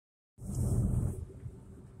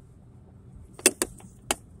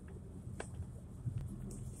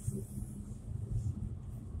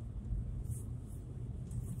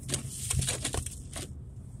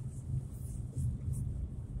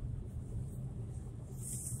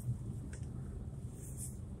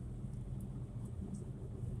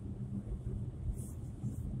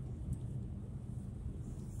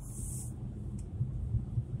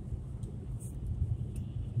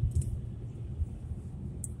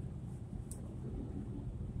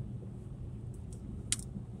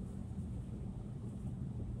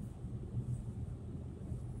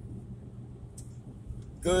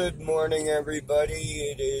Good morning,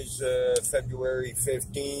 everybody. It is February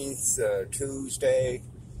 15th, Tuesday,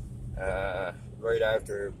 right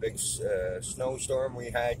after a big snowstorm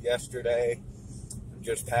we had yesterday. I'm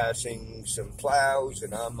just passing some plows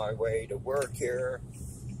and on my way to work here.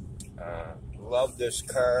 Love this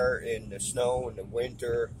car in the snow in the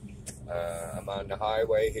winter. I'm on the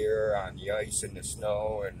highway here on the ice and the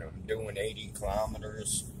snow, and I'm doing 80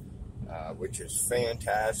 kilometers, which is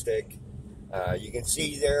fantastic. You can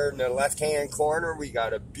see there in the left-hand corner, we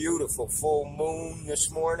got a beautiful full moon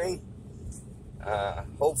this morning.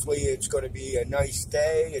 Hopefully it's going to be a nice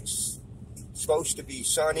day. It's supposed to be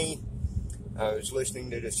sunny. I was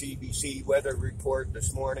listening to the CBC weather report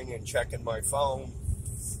this morning and checking my phone.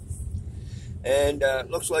 And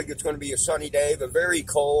it looks like it's going to be a sunny day, but very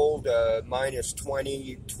cold, minus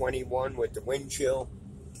 20, 21 with the wind chill.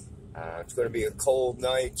 It's going to be a cold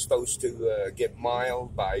night, supposed to get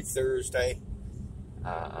mild by Thursday.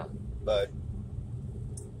 But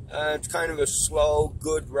it's kind of a slow,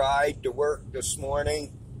 good ride to work this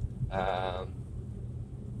morning.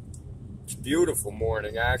 It's a beautiful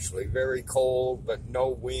morning, actually. Very cold, but no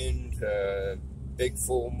wind, big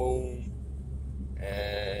full moon.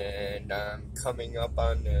 And I'm coming up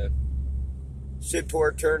on the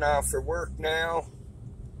Sidport turnoff for work now.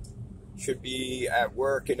 Should be at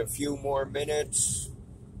work in a few more minutes.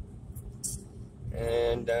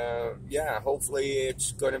 And yeah, hopefully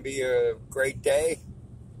it's going to be a great day.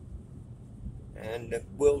 And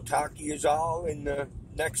we'll talk to you all in the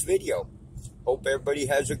next video. Hope everybody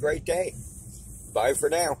has a great day. Bye for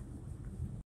now.